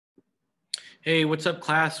Hey, what's up,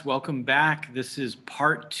 class? Welcome back. This is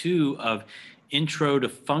part 2 of Intro to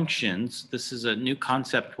Functions. This is a new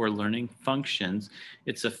concept we're learning, functions.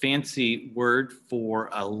 It's a fancy word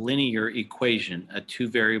for a linear equation, a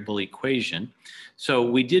two-variable equation. So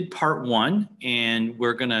we did part 1, and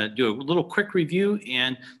we're going to do a little quick review,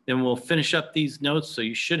 and then we'll finish up these notes. So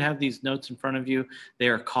you should have these notes in front of you. They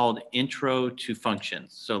are called Intro to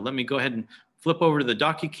Functions. So let me go ahead and flip over to the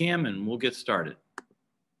DocuCam, and we'll get started.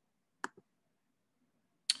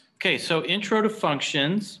 Okay, so intro to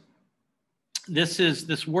functions.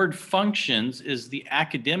 This word functions is the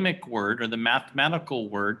academic word or the mathematical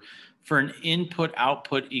word for an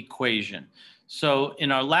input-output equation. So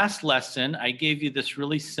in our last lesson, I gave you this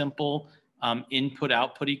really simple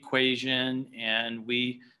input-output equation, and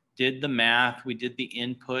we did the math, we did the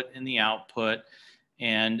input and the output,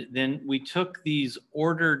 and then we took these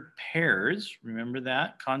ordered pairs, remember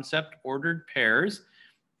that concept, ordered pairs,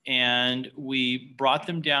 and we brought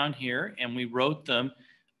them down here and we wrote them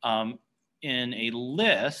in a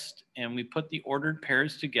list, and we put the ordered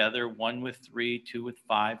pairs together, 1 with 3, 2 with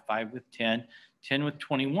 5, 5 with 10, 10 with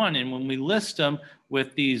 21. And when we list them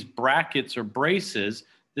with these brackets or braces,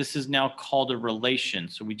 this is now called a relation.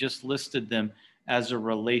 So we just listed them as a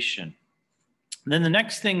relation. And then the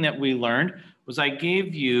next thing that we learned was I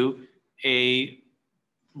gave you a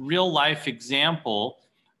real life example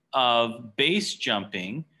of base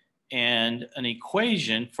jumping and an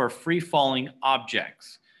equation for free-falling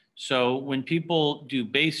objects. So when people do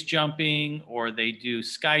base jumping or they do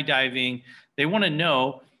skydiving, they want to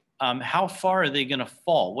know how far are they going to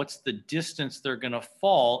fall? What's the distance they're going to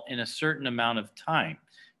fall in a certain amount of time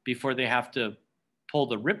before they have to pull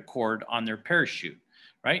the ripcord on their parachute,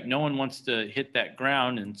 right? No one wants to hit that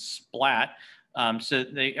ground and splat. So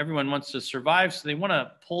everyone wants to survive, so they want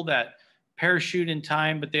to pull that parachute in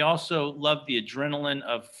time, but they also love the adrenaline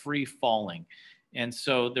of free falling. And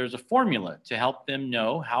so there's a formula to help them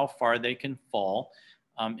know how far they can fall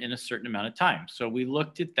in a certain amount of time. So we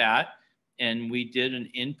looked at that and we did an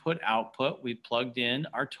input output. We plugged in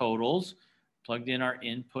our totals, plugged in our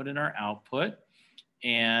input and our output.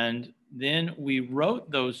 And then we wrote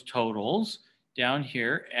those totals down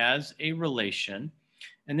here as a relation.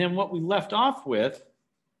 And then what we left off with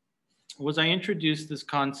was I introduced this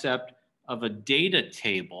concept of a data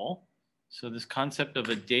table. So this concept of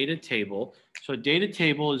a data table. So a data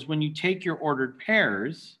table is when you take your ordered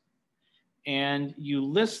pairs and you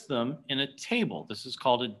list them in a table. This is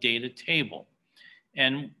called a data table.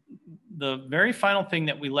 And the very final thing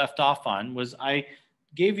that we left off on was I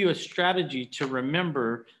gave you a strategy to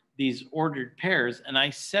remember these ordered pairs. And I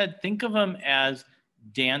said, think of them as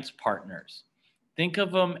dance partners. Think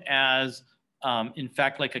of them as, in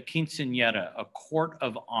fact, like a quinceañera, a court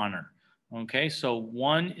of honor. Okay, so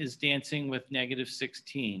 1 is dancing with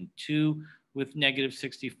 -16, 2 with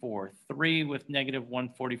 -64, 3 with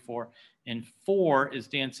 -144, and 4 is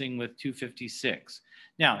dancing with 256.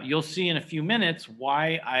 Now, you'll see in a few minutes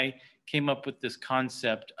why I came up with this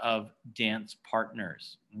concept of dance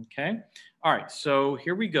partners. Okay, all right, so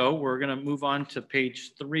here we go. We're going to move on to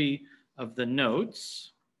page 3 of the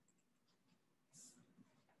notes.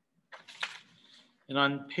 And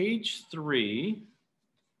on page 3,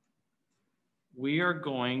 we are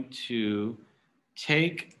going to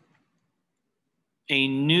take a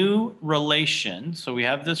new relation. So we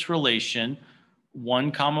have this relation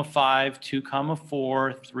 1, 5, 2,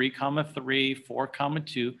 4, 3, 3, 4,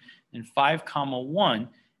 2, and 5, 1.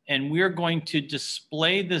 And we are going to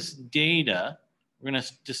display this data. We're going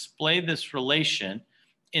to display this relation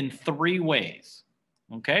in 3 ways.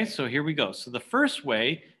 Okay, so here we go. So the first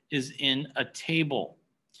way is in a table.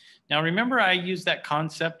 Now, remember I used that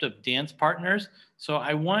concept of dance partners. So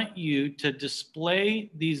I want you to display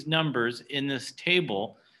these numbers in this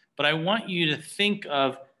table, but I want you to think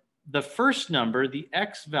of the first number, the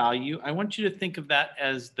X value. I want you to think of that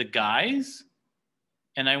as the guys.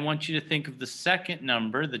 And I want you to think of the second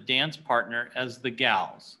number, the dance partner, as the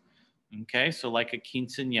gals. Okay, so like a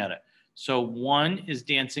quinceañera. So 1 is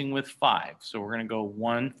dancing with 5. So we're going to go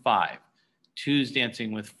 1, 5. 2 is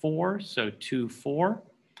dancing with 4. So 2, 4.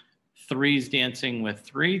 3 is dancing with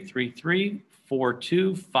 3, 3, 3, 4,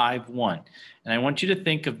 2, 5, 1. And I want you to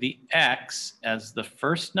think of the X as the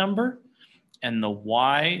first number and the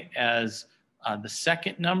Y as the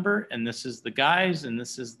second number. And this is the guys and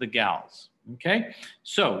this is the gals. Okay,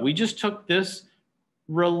 so we just took this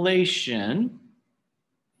relation,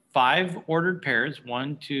 5 ordered pairs,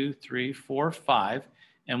 1, 2, 3, 4, 5,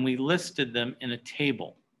 and we listed them in a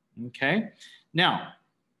table. Okay, now,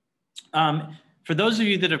 for those of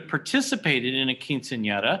you that have participated in a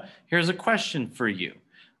quinceañera, here's a question for you.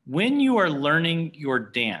 When you are learning your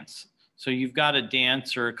dance, So you've got a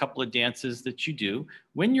dance or a couple of dances that you do.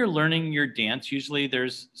 When you're learning your dance, usually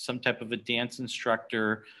there's some type of a dance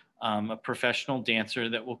instructor, a professional dancer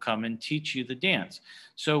that will come and teach you the dance.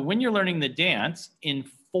 So when you're learning the dance, in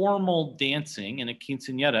formal dancing in a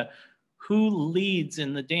quinceañera, who leads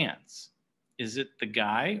in the dance? Is it the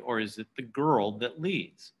guy or is it the girl that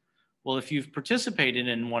leads? Well, if you've participated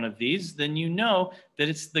in one of these, then you know that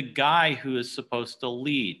it's the guy who is supposed to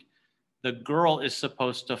lead. The girl is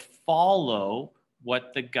supposed to follow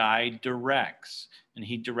what the guy directs. And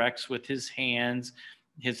he directs with his hands,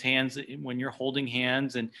 when you're holding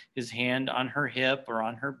hands, and his hand on her hip or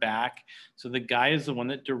on her back. So the guy is the one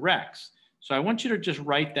that directs. So I want you to just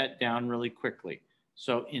write that down really quickly.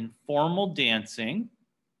 So in formal dancing,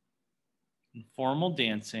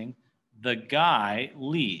 the guy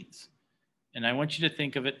leads. And I want you to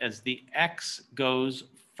think of it as the X goes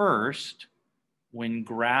first when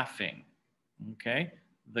graphing. Okay,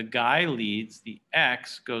 the guy leads, the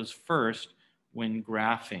X goes first when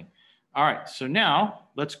graphing. All right, so now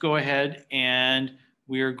let's go ahead and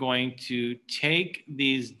we are going to take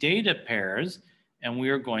these data pairs and we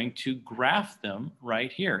are going to graph them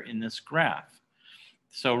right here in this graph.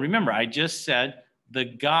 So remember, I just said the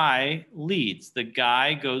guy leads, the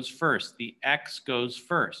guy goes first, the X goes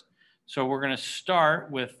first. So we're going to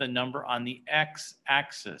start with the number on the X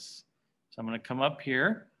axis. So I'm going to come up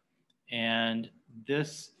here, and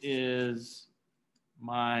this is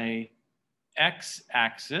my X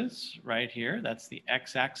axis right here. That's the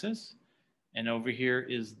X axis. And over here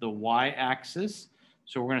is the Y axis.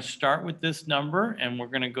 So we're going to start with this number, and we're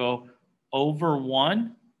going to go over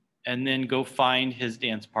 1 and then go find his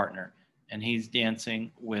dance partner. And he's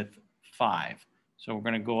dancing with 5. So we're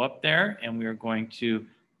going to go up there, and we are going to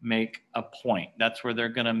make a point. That's where they're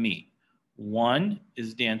going to meet. 1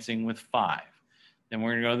 is dancing with 5. Then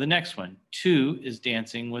we're going to go to the next one. 2 is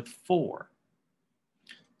dancing with 4.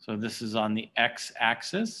 So this is on the X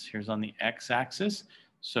axis. Here's on the X axis.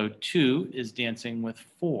 So 2 is dancing with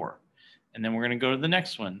 4. And then we're going to go to the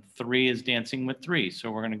next one. 3 is dancing with 3. So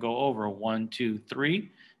we're going to go over 1, 2, 3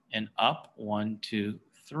 and up 1, 2,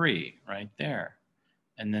 3 right there.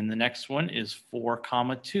 And then the next one is 4,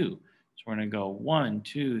 2. So we're going to go 1,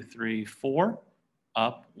 2, 3, 4,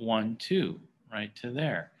 up 1, 2 right to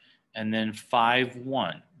there. And then 5,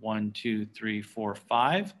 1. 1, 2, 3, 4,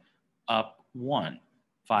 5, up 1.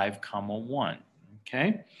 5, 1.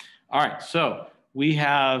 Okay. All right. So we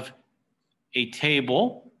have a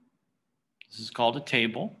table. This is called a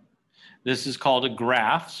table. This is called a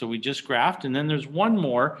graph. So we just graphed. And then there's one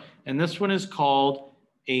more. And this one is called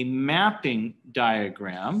a mapping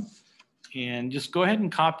diagram. And just go ahead and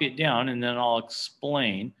copy it down, and then I'll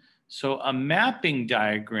explain. So a mapping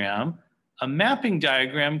diagram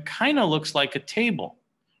kind of looks like a table,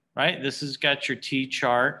 right? This has got your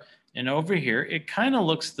T-chart. And over here, it kind of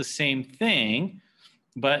looks the same thing,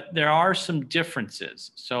 but there are some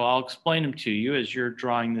differences. So I'll explain them to you as you're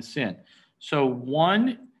drawing this in. So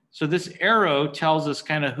this arrow tells us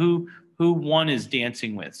kind of who 1 is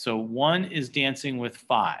dancing with. So 1 is dancing with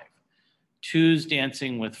 5. 2 is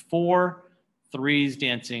dancing with 4. 3 is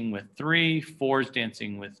dancing with 3. 4 is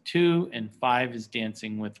dancing with 2. And 5 is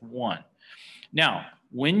dancing with 1. Now,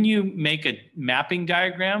 when you make a mapping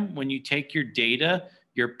diagram, when you take your data,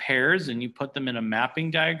 your pairs, and you put them in a mapping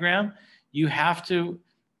diagram, you have to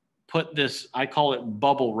put this, I call it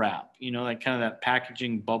bubble wrap, like kind of that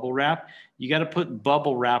packaging bubble wrap. You got to put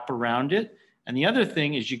bubble wrap around it. And the other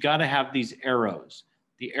thing is you got to have these arrows.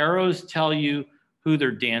 The arrows tell you who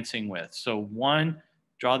they're dancing with. So 1,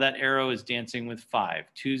 draw that arrow, is dancing with 5.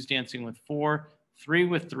 2 is dancing with 4. 3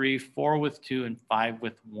 with 3. 4 with 2. And 5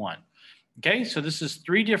 with 1. Okay, so this is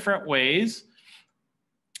 3 different ways.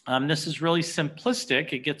 This is really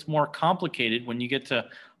simplistic. It gets more complicated when you get to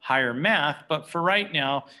higher math. But for right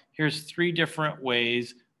now, here's 3 different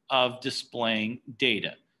ways of displaying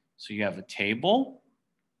data. So you have a table,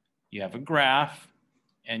 you have a graph,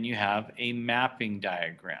 and you have a mapping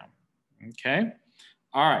diagram. Okay.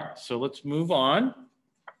 All right. So let's move on.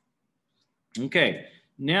 Okay.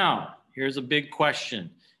 Now, here's a big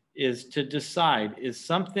question, is to decide, is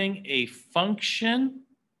something a function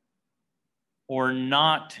or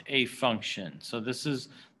not a function? So this is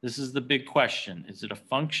the big question. Is it a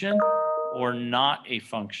function or not a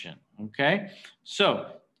function? Okay.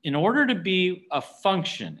 So in order to be a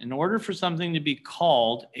function, in order for something to be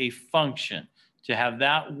called a function, to have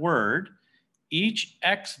that word, each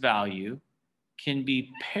X value can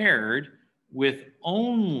be paired with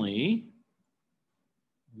only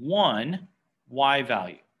one Y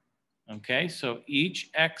value. Okay, so each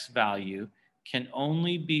X value can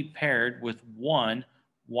only be paired with one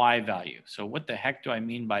Y value. So what the heck do I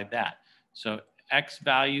mean by that? So X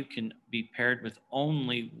value can be paired with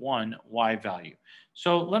only one Y value.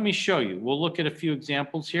 So let me show you. We'll look at a few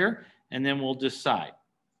examples here and then we'll decide.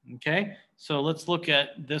 Okay, so let's look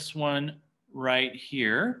at this one right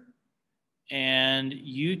here. And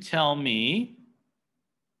you tell me,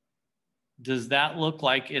 does that look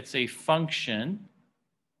like it's a function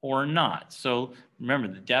or not? So remember,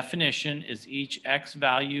 the definition is each X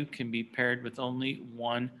value can be paired with only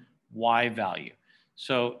one Y value.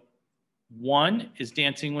 So 1 is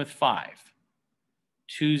dancing with 5,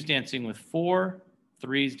 2 is dancing with 4,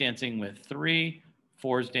 3 is dancing with 3,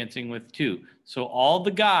 4 is dancing with 2. So all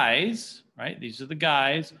the guys, right, these are the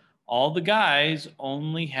guys, all the guys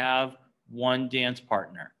only have one dance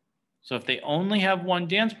partner. So if they only have one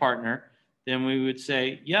dance partner, then we would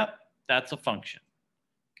say, yep, that's a function.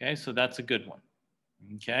 Okay, so that's a good one.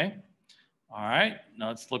 Okay, all right, now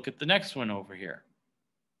let's look at the next one over here.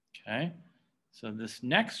 Okay, so this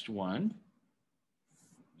next one,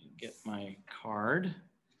 let me get my card.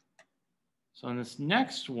 So this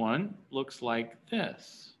next one looks like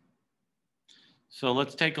this. So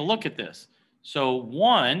let's take a look at this. So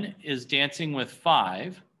 1 is dancing with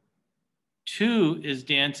 5, 2 is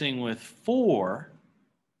dancing with 4,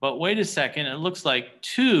 but wait a second, it looks like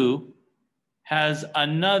 2 has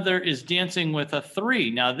another, is dancing with a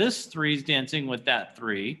 3. Now this 3 is dancing with that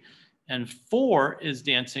 3, and 4 is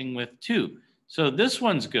dancing with 2. So this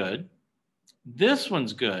one's good. This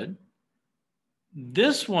one's good.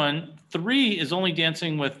 This one, 3 is only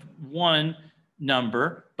dancing with one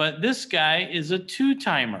number, but this guy is a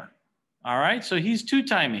 2-timer. All right, so he's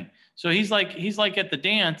 2-timing. So he's like at the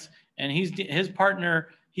dance, and his partner,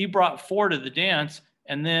 he brought 4 to the dance,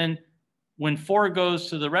 and then when 4 goes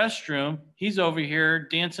to the restroom, he's over here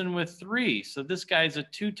dancing with 3. So this guy's a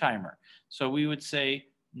 2-timer. So we would say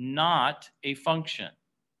not a function.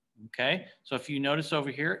 Okay, so if you notice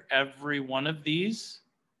over here, every one of these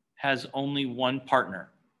has only one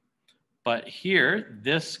partner. But here,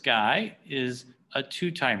 this guy is a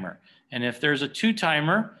 2-timer. And if there's a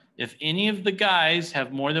 2-timer, if any of the guys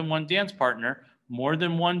have more than one dance partner, more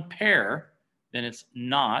than one pair, then it's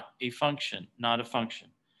not a function, not a function.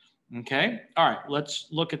 Okay, all right, let's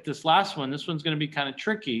look at this last one. This one's going to be kind of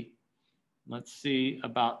tricky. Let's see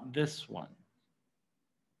about this one.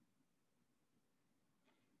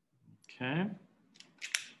 Okay.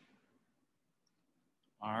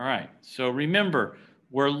 All right, so remember,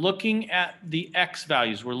 we're looking at the X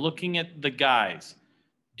values. We're looking at the guys.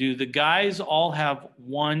 Do the guys all have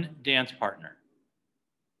one dance partner?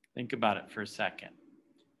 Think about it for a second.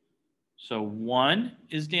 So 1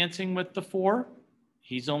 is dancing with the 4.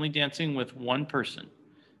 He's only dancing with one person.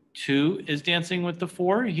 2 is dancing with the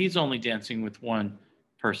 4. He's only dancing with one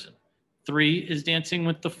person. 3 is dancing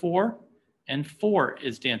with the 4. And 4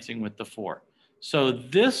 is dancing with the 4. So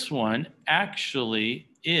this one actually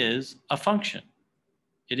is a function.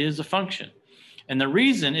 It is a function. And the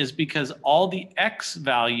reason is because all the X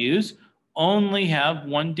values only have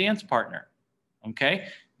one dance partner. Okay?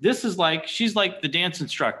 This is like, she's like the dance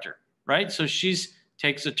instructor, right? So she's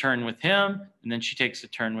takes a turn with him, and then she takes a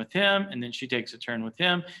turn with him, and then she takes a turn with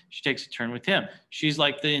him, she takes a turn with him. She's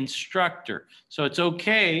like the instructor. So it's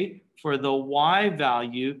okay for the Y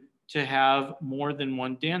value to have more than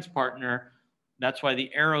one dance partner. That's why the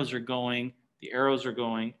arrows are going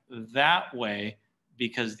that way,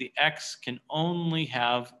 because the X can only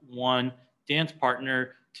have one dance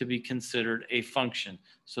partner to be considered a function.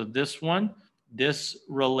 So this one, this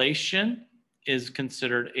relation is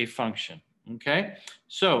considered a function. Okay,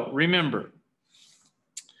 so remember,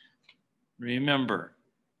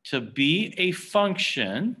 to be a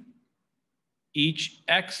function, each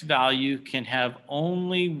X value can have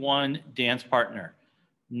only one dance partner,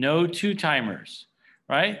 no 2-timers,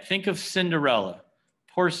 right? Think of Cinderella,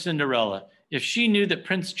 poor Cinderella. If she knew that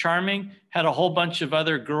Prince Charming had a whole bunch of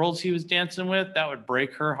other girls he was dancing with, that would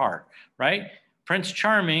break her heart, right? Prince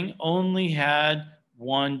Charming only had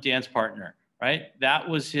one dance partner, right? That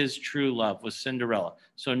was his true love, was Cinderella.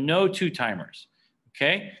 So no 2-timers,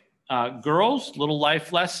 okay? Girls, little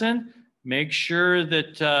life lesson, make sure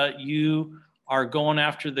that you are going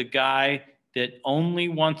after the guy that only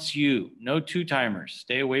wants you. No 2-timers.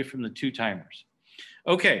 Stay away from the 2-timers.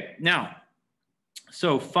 Okay, now,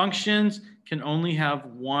 so functions can only have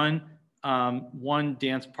one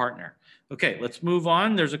dance partner. Okay, let's move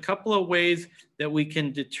on. There's a couple of ways that we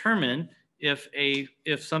can determine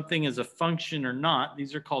if something is a function or not.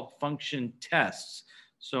 These are called function tests.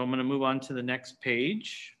 So I'm going to move on to the next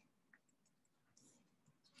page.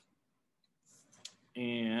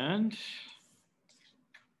 And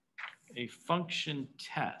a function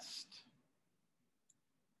test.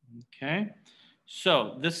 Okay,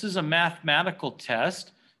 So this is a mathematical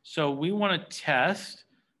test. So we want to test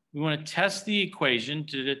the equation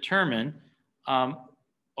to determine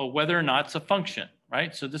whether or not it's a function,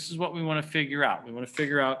 right? So this is what we want to figure out. We want to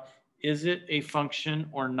figure out, is it a function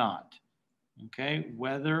or not? Okay,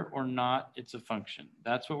 whether or not it's a function.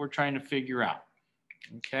 That's what we're trying to figure out.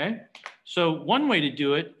 Okay, so one way to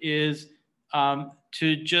do it is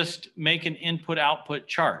to just make an input-output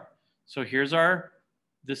chart. So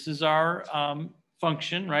this is our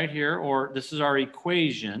function right here, or this is our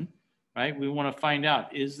equation, right? We want to find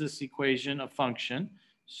out, is this equation a function?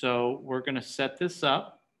 So we're going to set this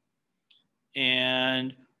up.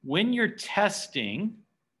 And when you're testing,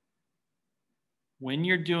 when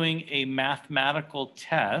you're doing a mathematical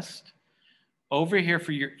test, over here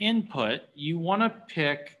for your input, you want to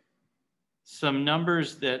pick some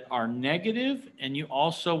numbers that are negative, and you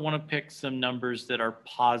also want to pick some numbers that are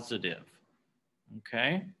positive,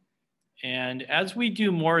 okay? And as we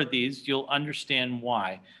do more of these, you'll understand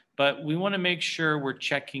why. But we want to make sure we're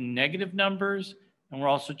checking negative numbers, and we're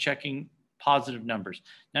also checking positive numbers.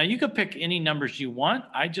 Now, you could pick any numbers you want.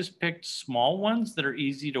 I just picked small ones that are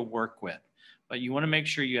easy to work with. But you want to make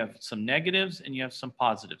sure you have some negatives and you have some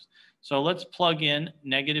positives. So let's plug in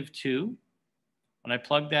 -2. When I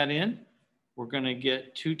plug that in, we're going to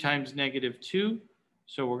get 2 times -2.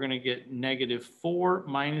 So we're going to get -4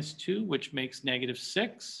 minus 2, which makes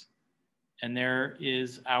 -6. And there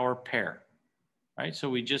is our pair, right? So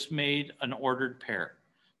we just made an ordered pair.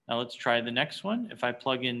 Now let's try the next one. If I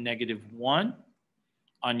plug in -1,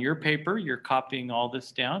 on your paper, you're copying all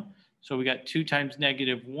this down. So we got 2 times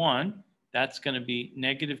 -1. That's going to be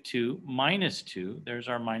 -2 minus 2. There's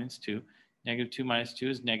our -2. -2 minus 2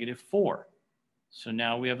 is -4. So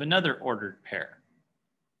now we have another ordered pair.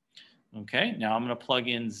 Okay, now I'm going to plug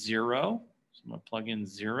in 0. So I'm going to plug in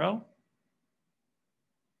 0.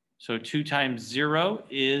 So 2 times 0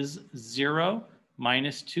 is 0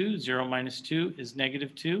 minus 2. 0 minus 2 is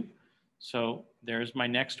 -2. So there's my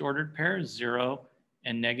next ordered pair, 0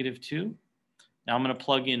 and -2. Now I'm going to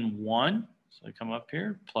plug in 1. So I come up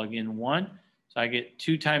here, plug in 1. So I get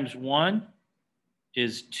 2 times 1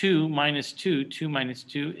 is 2 minus 2. 2 minus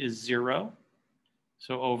 2 is 0.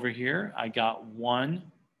 So over here, I got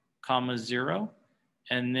 1, 0.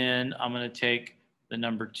 And then I'm going to take the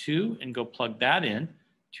number 2 and go plug that in.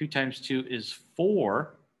 2 times 2 is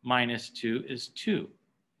 4, minus 2 is 2.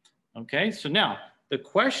 Okay, so now the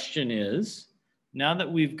question is, now that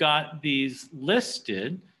we've got these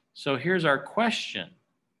listed, so here's our question.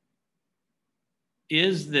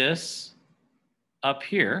 Is this up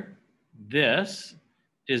here,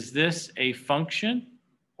 is this a function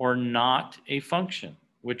or not a function?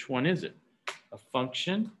 Which one is it? A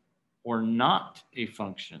function or not a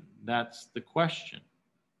function? That's the question,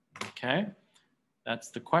 okay? That's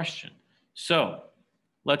the question. So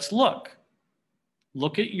let's look.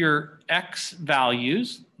 Look at your X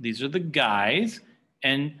values. These are the guys.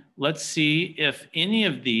 And let's see if any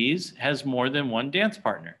of these has more than one dance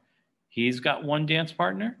partner. He's got one dance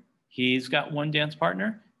partner. He's got one dance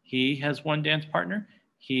partner. He has one dance partner.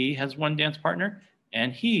 He has one dance partner.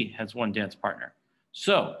 And he has one dance partner.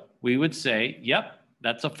 So we would say, yep,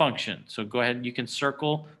 that's a function. So go ahead and you can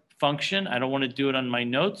circle function. I don't want to do it on my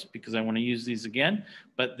notes because I want to use these again,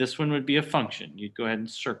 but this one would be a function. You'd go ahead and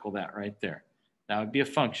circle that right there. That would be a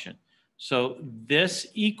function. So this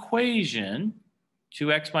equation,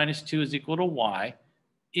 2x minus 2 is equal to y,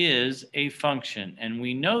 is a function. And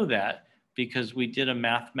we know that because we did a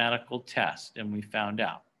mathematical test and we found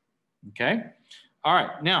out. Okay? All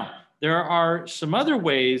right. Now, there are some other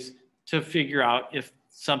ways to figure out if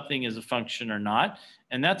something is a function or not.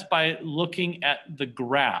 And that's by looking at the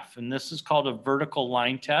graph. And this is called a vertical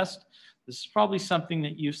line test. This is probably something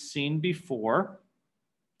that you've seen before.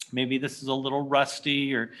 Maybe this is a little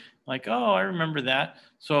rusty or like, oh, I remember that.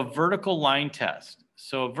 So a vertical line test.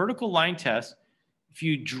 So a vertical line test, if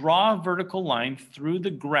you draw a vertical line through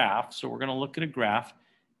the graph, so we're going to look at a graph,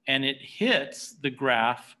 and it hits the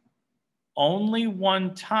graph only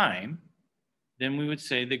one time, then we would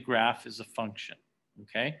say the graph is a function,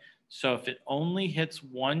 okay? So if it only hits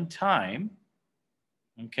one time,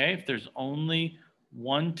 okay, if there's only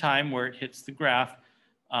one time where it hits the graph,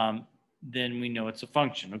 then we know it's a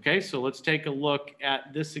function, okay? So let's take a look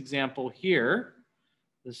at this example here,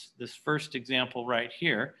 this first example right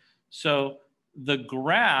here. So the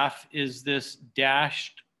graph is this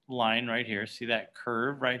dashed line right here. See that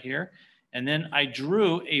curve right here? And then I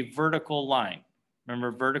drew a vertical line.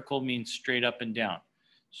 Remember, vertical means straight up and down.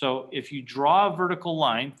 So if you draw a vertical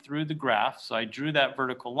line through the graph, so I drew that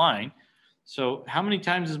vertical line. So how many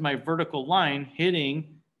times is my vertical line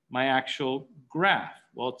hitting my actual graph?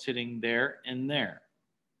 Well, it's hitting there and there.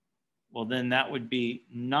 Well, then that would be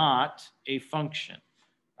not a function,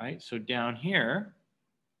 right? So down here,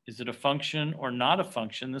 is it a function or not a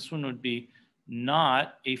function? This one would be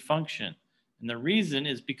not a function. And the reason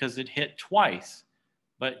is because it hit twice,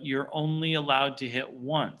 but you're only allowed to hit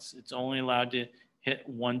once. It's only allowed to hit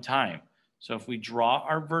one time. So if we draw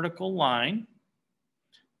our vertical line,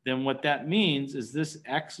 then what that means is this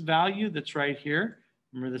X value that's right here,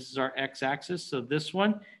 remember this is our X axis. So this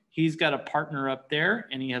one, he's got a partner up there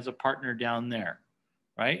and he has a partner down there,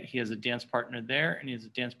 right? He has a dance partner there and he has a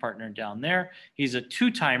dance partner down there. He's a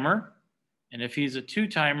two-timer. And if he's a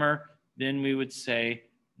two-timer, then we would say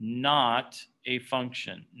not a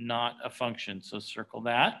function, not a function. So circle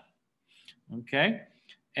that, okay?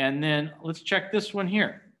 And then let's check this one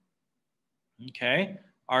here. Okay,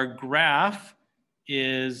 our graph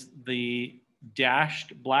is the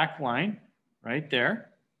dashed black line right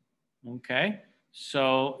there. Okay,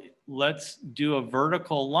 so let's do a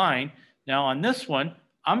vertical line. Now on this one,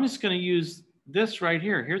 I'm just going to use this right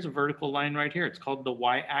here. Here's a vertical line right here. It's called the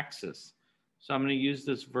y-axis. So I'm going to use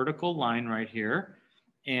this vertical line right here.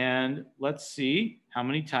 And let's see how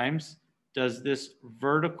many times does this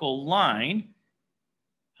vertical line,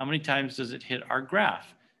 how many times does it hit our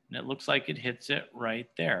graph? And it looks like it hits it right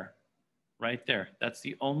there, right there. That's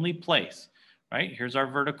the only place, right? Here's our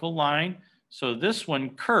vertical line. So this one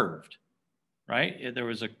curved, right? There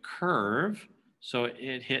was a curve, so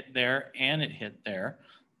it hit there and it hit there.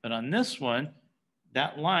 But on this one,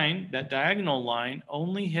 that line, that diagonal line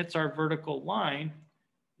only hits our vertical line.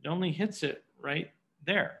 It only hits it right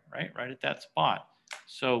there, right at that spot.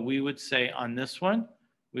 So we would say on this one,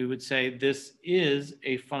 we would say this is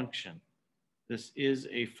a function. This is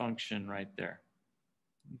a function right there.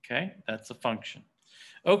 Okay, that's a function.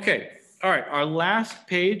 Okay, all right, our last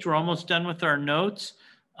page, we're almost done with our notes.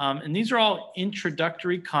 And these are all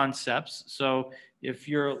introductory concepts. So if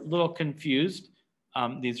you're a little confused,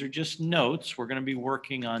 these are just notes. We're gonna be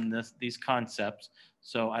working on these concepts.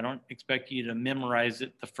 So I don't expect you to memorize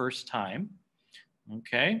it the first time.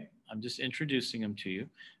 Okay, I'm just introducing them to you.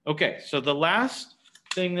 Okay, so the last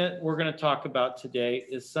thing that we're gonna talk about today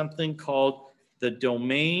is something called the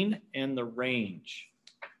domain and the range.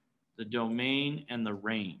 The domain and the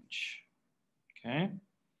range, okay?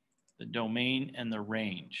 The domain and the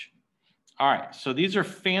range. All right, so these are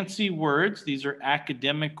fancy words. These are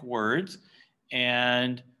academic words.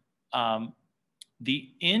 And the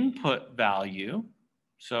input value,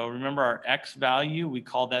 so remember our X value, we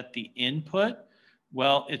call that the input.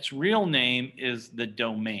 Well, its real name is the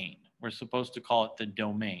domain. We're supposed to call it the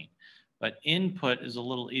domain. But input is a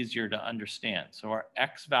little easier to understand. So our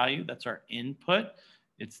X value, that's our input,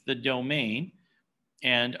 it's the domain.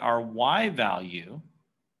 And our Y value,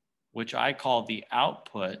 which I call the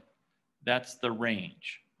output, that's the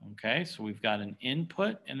range. Okay, so we've got an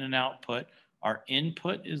input and an output. Our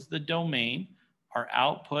input is the domain. Our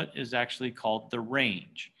output is actually called the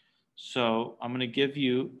range. So I'm going to give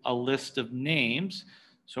you a list of names.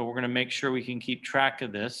 So we're going to make sure we can keep track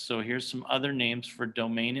of this. So here's some other names for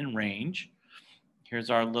domain and range. Here's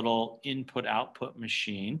our little input-output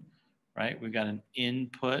machine, right? We've got an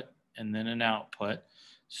input and then an output.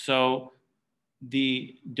 So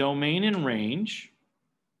the domain and range,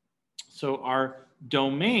 so our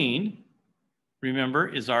domain, remember,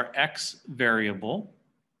 is our X variable.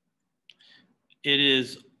 It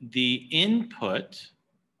is the input.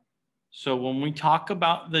 So when we talk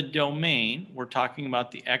about the domain, we're talking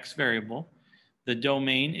about the X variable. The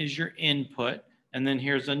domain is your input. And then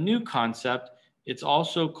here's a new concept. It's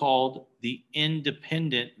also called the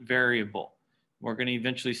independent variable. We're going to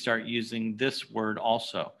eventually start using this word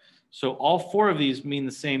also. So all four of these mean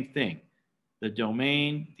the same thing. The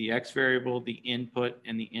domain, the X variable, the input,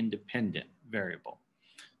 and the independent variable.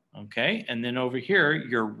 Okay, and then over here,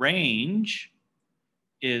 your range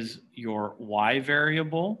is your Y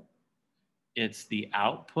variable. It's the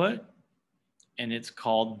output, and it's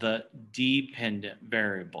called the dependent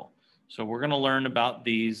variable. So we're going to learn about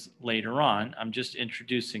these later on. I'm just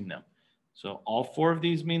introducing them. So all four of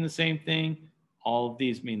these mean the same thing. All of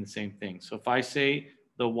these mean the same thing. So if I say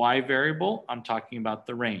the Y variable, I'm talking about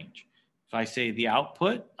the range. If I say the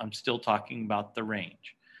output, I'm still talking about the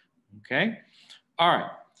range. Okay? All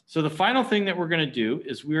right. So the final thing that we're going to do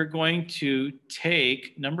is we're going to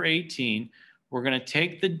take number 18. We're going to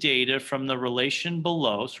take the data from the relation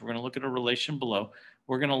below. So we're going to look at a relation below.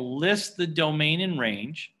 We're going to list the domain and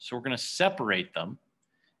range. So we're going to separate them.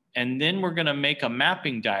 And then we're going to make a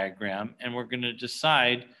mapping diagram. And we're going to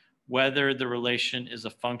decide whether the relation is a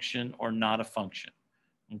function or not a function.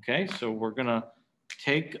 Okay, so we're going to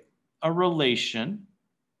take a relation.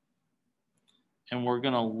 and we're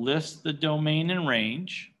going to list the domain and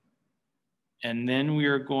range. And then we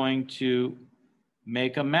are going to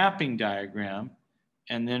make a mapping diagram.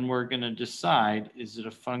 And then we're going to decide, is it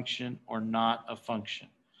a function or not a function?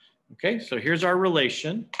 Okay, so here's our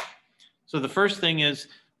relation. So the first thing is,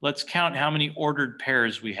 let's count how many ordered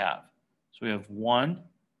pairs we have. So we have 1,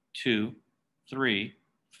 2, 3,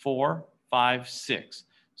 4, 5, 6.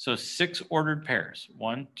 So 6 ordered pairs.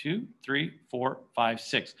 1, 2, 3, 4, 5,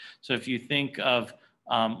 6. So if you think of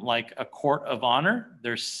like a court of honor,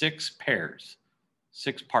 there's 6 pairs,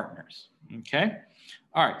 6 partners. Okay.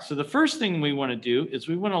 All right. So the first thing we want to do is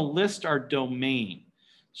we want to list our domain.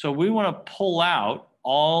 So we want to pull out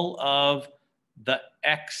all of the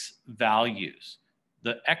X values.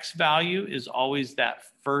 The X value is always that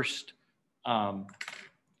first,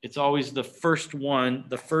 it's always the first one,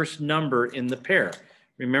 the first number in the pair.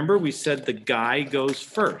 Remember, we said the guy goes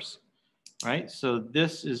first, right? So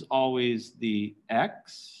this is always the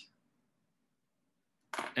X,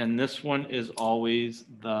 and this one is always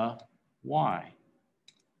the Y.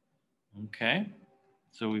 Okay,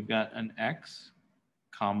 so we've got an X,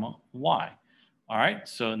 comma, Y. All right,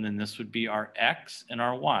 so and then this would be our X and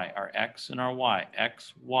our Y, our X and our Y,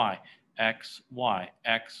 X, Y, X, Y,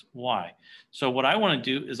 X, Y. So what I want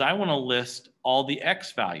to do is I want to list all the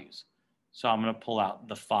X values. So I'm going to pull out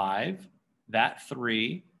the 5, that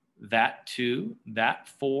 3, that 2, that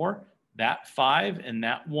 4, that 5, and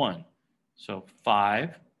that 1. So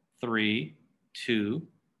 5, 3, 2,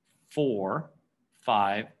 4,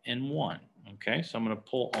 5, and 1. Okay, so I'm going to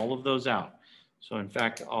pull all of those out. So in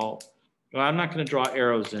fact, I'm not going to draw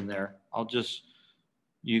arrows in there.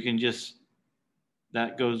 You can just,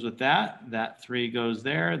 that goes with that 3 goes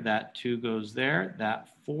there, that 2 goes there, that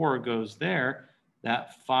 4 goes there,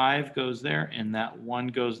 that 5 goes there, and that 1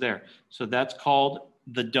 goes there. So that's called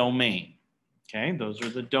the domain. Okay, those are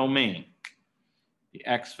the domain, the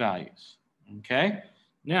X values. Okay,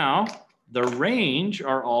 now the range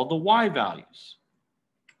are all the Y values.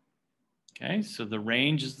 Okay, so the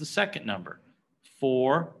range is the second number,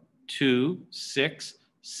 4, 2, 6,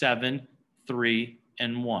 7, 3,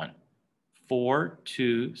 and 1. 4,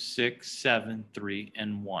 2, 6, 7, 3,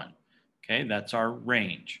 and 1. Okay, that's our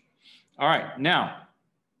range. All right, now,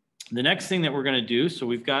 the next thing that we're going to do, so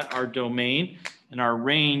we've got our domain and our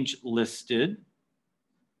range listed.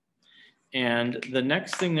 And the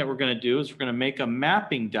next thing that we're going to do is we're going to make a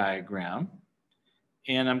mapping diagram.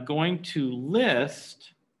 And I'm going to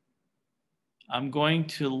list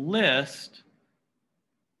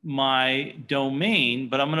my domain,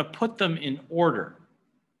 but I'm going to put them in order.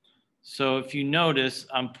 So if you notice,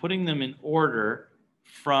 I'm putting them in order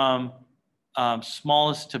from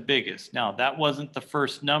smallest to biggest. Now, that wasn't the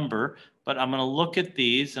first number, but I'm going to look at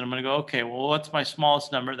these and I'm going to go, okay, well, what's my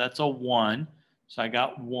smallest number? That's a 1. So I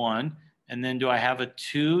got 1. And then do I have a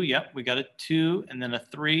 2? Yep, we got a 2, and then a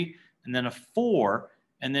 3, and then a 4.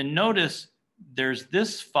 And then notice there's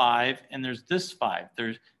this 5 and there's this 5.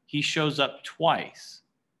 He shows up twice.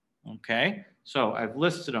 Okay, so I've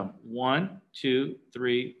listed them 1, 2,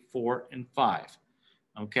 3, 4, and 5.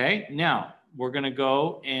 Okay, now we're going to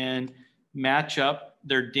go and match up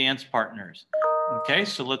their dance partners. Okay,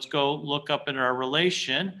 so let's go look up in our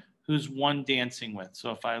relation who's 1 dancing with.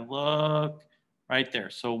 So if I look right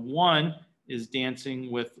there, so 1 is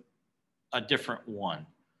dancing with a different 1.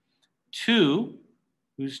 2,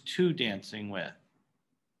 who's 2 dancing with?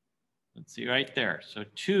 Let's see right there. So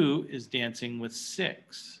 2 is dancing with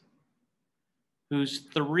 6. Who's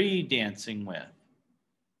 3 dancing with?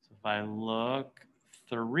 So if I look,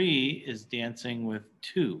 3 is dancing with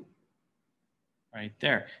 2. Right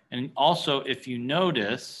there. And also, if you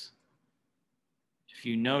notice,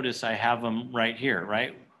 I have them right here,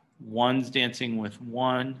 right? 1's dancing with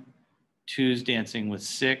 1, 2's dancing with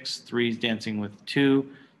 6, 3's dancing with 2.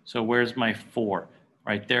 So where's my 4?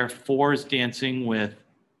 Right there. 4 is dancing with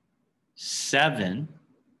 7.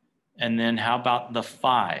 And then how about the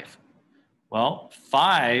 5? Well,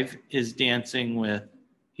 5 is dancing with,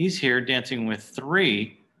 he's here dancing with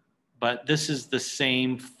 3, but this is the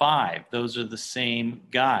same 5. Those are the same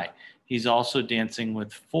guy. He's also dancing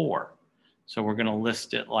with 4. So we're going to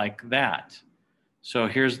list it like that. So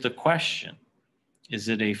here's the question. Is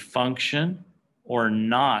it a function or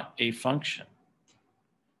not a function?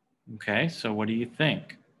 Okay, so what do you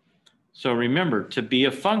think? So remember, to be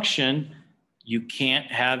a function, you can't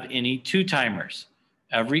have any 2-timers.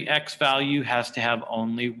 Every X value has to have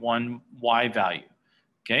only one Y value.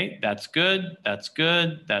 Okay, that's good, that's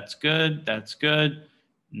good, that's good, that's good.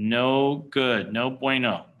 No good, no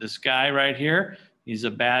bueno. This guy right here, he's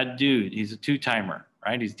a bad dude. He's a 2-timer,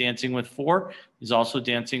 right? He's dancing with 4. He's also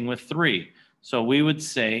dancing with 3. So we would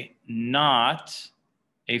say not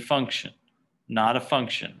a function. Not a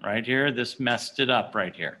function right here. This messed it up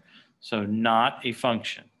right here. So not a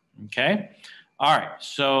function, okay? All right,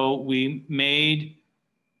 so we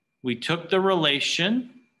took the relation,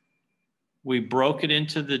 we broke it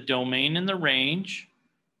into the domain and the range,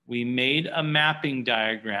 we made a mapping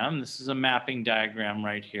diagram. This is a mapping diagram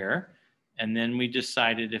right here. And then we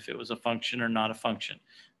decided if it was a function or not a function.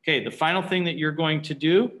 Okay, the final thing that you're going to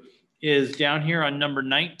do is down here on number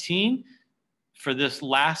 19, for this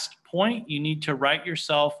last point, you need to write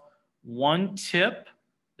yourself one tip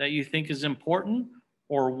that you think is important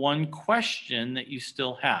or one question that you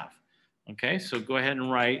still have. Okay, so go ahead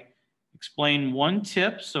and write, explain one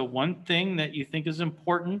tip, so one thing that you think is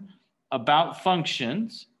important about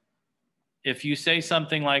functions. If you say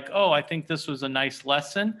something like, oh, I think this was a nice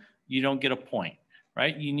lesson, you don't get a point,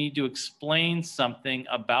 right? You need to explain something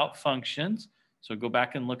about functions. So go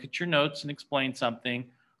back and look at your notes and explain something.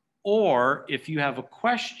 Or if you have a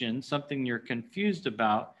question, something you're confused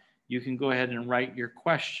about, you can go ahead and write your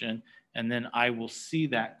question, and then I will see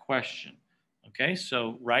that question. Okay,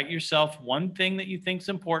 so write yourself one thing that you think is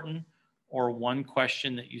important or one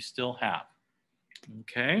question that you still have.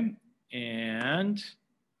 Okay, and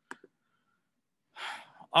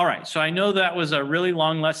all right, so I know that was a really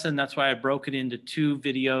long lesson. That's why I broke it into 2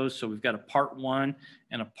 videos. So we've got a part 1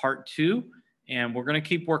 and a part 2, and we're going to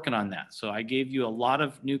keep working on that. So I gave you a lot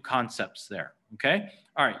of new concepts there. Okay.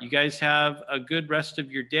 All right. You guys have a good rest of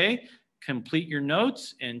your day. Complete your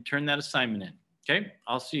notes and turn that assignment in. Okay.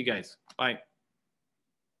 I'll see you guys. Bye.